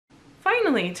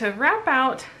finally, to wrap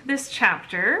out this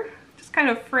chapter, just kind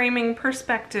of framing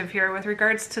perspective here with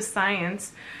regards to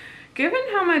science, given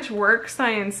how much work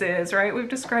science is, right? We've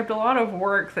described a lot of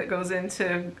work that goes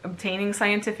into obtaining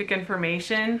scientific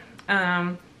information.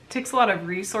 It takes a lot of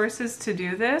resources to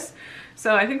do this.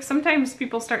 So I think sometimes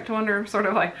people start to wonder, sort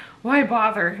of like, why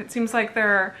bother? It seems like there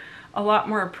are a lot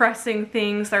more pressing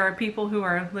things. There are people who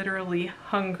are literally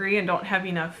hungry and don't have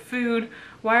enough food.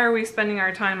 Why are we spending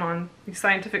our time on these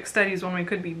scientific studies when we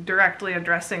could be directly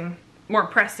addressing more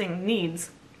pressing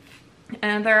needs?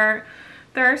 And there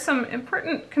are some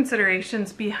important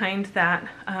considerations behind that.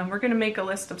 We're going to make a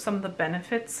list of some of the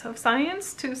benefits of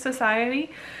science to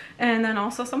society, and then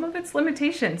also some of its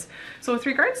limitations. So with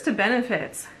regards to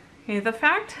benefits, the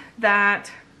fact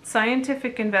that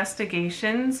scientific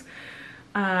investigations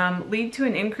lead to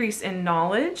an increase in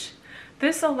knowledge,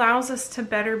 this allows us to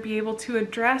better be able to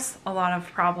address a lot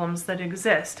of problems that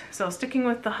exist. So sticking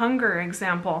with the hunger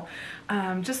example,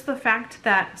 just the fact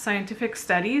that scientific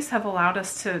studies have allowed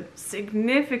us to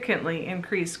significantly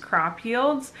increase crop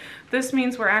yields, this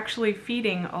means we're actually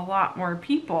feeding a lot more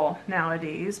people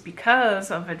nowadays because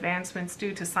of advancements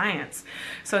due to science.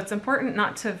 So it's important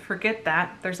not to forget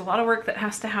that. There's a lot of work that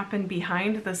has to happen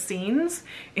behind the scenes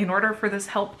in order for this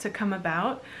help to come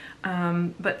about.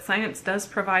 But science does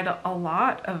provide a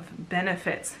lot of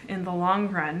benefits in the long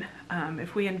run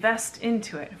if we invest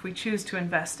into it, if we choose to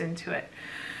invest into it.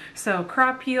 So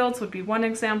crop yields would be one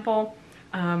example.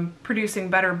 Producing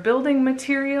better building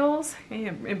materials,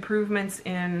 improvements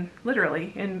in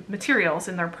materials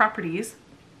in their properties.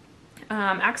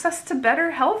 Access to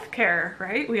better health care,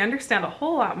 right? We understand a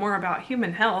whole lot more about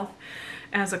human health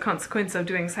as a consequence of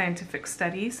doing scientific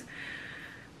studies.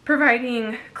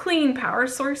 Providing clean power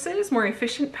sources, more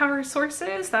efficient power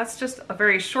sources. That's just a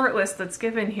very short list that's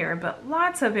given here, but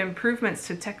lots of improvements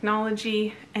to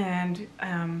technology and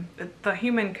the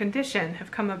human condition have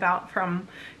come about from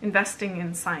investing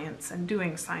in science and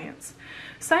doing science.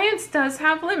 Science does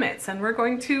have limits, and we're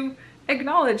going to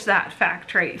acknowledge that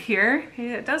fact right here.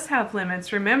 It does have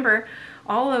limits. Remember,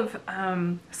 all of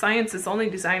science is only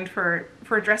designed for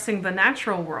addressing the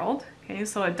natural world. Okay,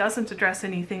 so it doesn't address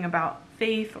anything about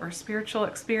faith or spiritual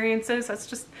experiences.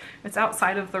 It's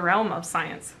outside of the realm of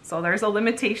science. So there's a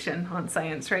limitation on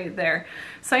science right there.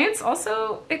 Science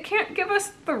also, it can't give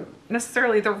us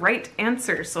necessarily the right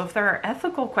answers. So if there are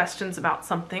ethical questions about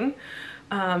something,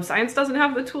 science doesn't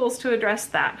have the tools to address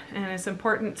that. And it's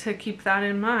important to keep that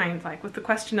in mind. Like with the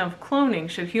question of cloning,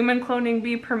 should human cloning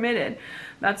be permitted?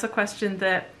 That's a question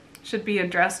that should be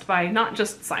addressed by not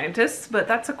just scientists, but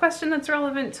that's a question that's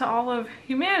relevant to all of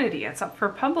humanity. It's up for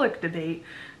public debate,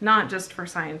 not just for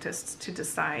scientists to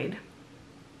decide.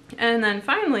 And then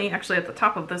finally, actually at the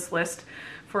top of this list,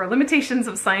 for limitations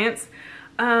of science,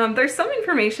 there's some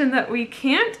information that we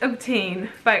can't obtain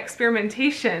by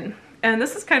experimentation. And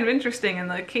this is kind of interesting in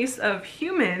the case of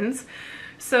humans.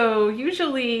 So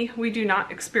usually we do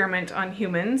not experiment on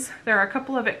humans. There are a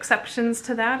couple of exceptions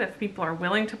to that. If people are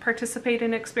willing to participate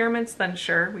in experiments, then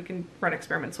sure, we can run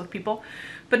experiments with people.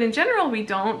 But in general, we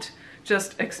don't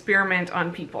just experiment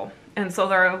on people. And so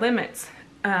there are limits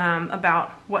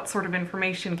about what sort of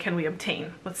information can we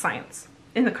obtain with science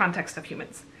in the context of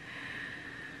humans.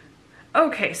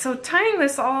 Okay, so tying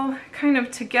this all kind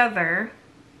of together,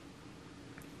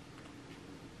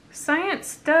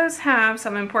 science does have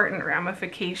some important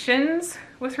ramifications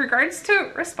with regards to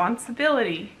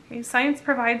responsibility. Okay, science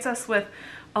provides us with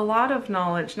a lot of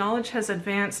knowledge. Knowledge has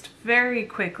advanced very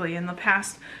quickly in the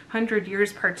past 100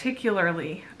 years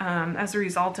particularly as a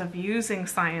result of using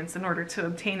science in order to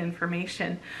obtain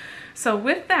information. So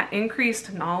with that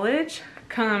increased knowledge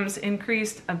comes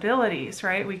increased abilities,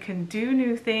 right? We can do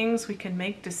new things, we can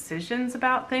make decisions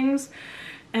about things,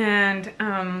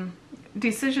 and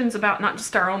decisions about not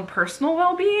just our own personal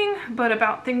well-being, but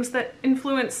about things that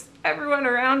influence everyone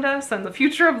around us and the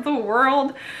future of the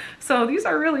world. So these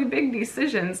are really big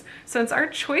decisions. Since our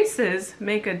choices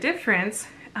make a difference,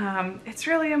 it's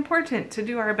really important to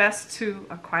do our best to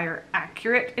acquire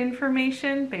accurate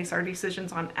information, base our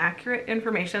decisions on accurate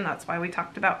information. That's why we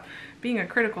talked about being a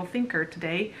critical thinker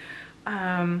today,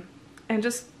 and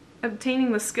just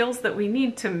obtaining the skills that we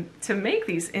need to make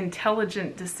these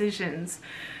intelligent decisions.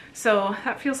 So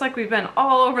that feels like we've been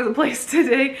all over the place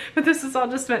today, but this is all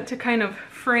just meant to kind of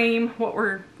frame what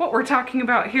we're talking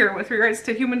about here with regards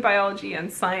to human biology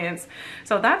and science.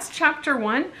 So that's chapter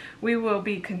 1. We will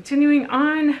be continuing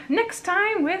on next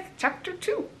time with chapter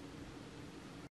 2.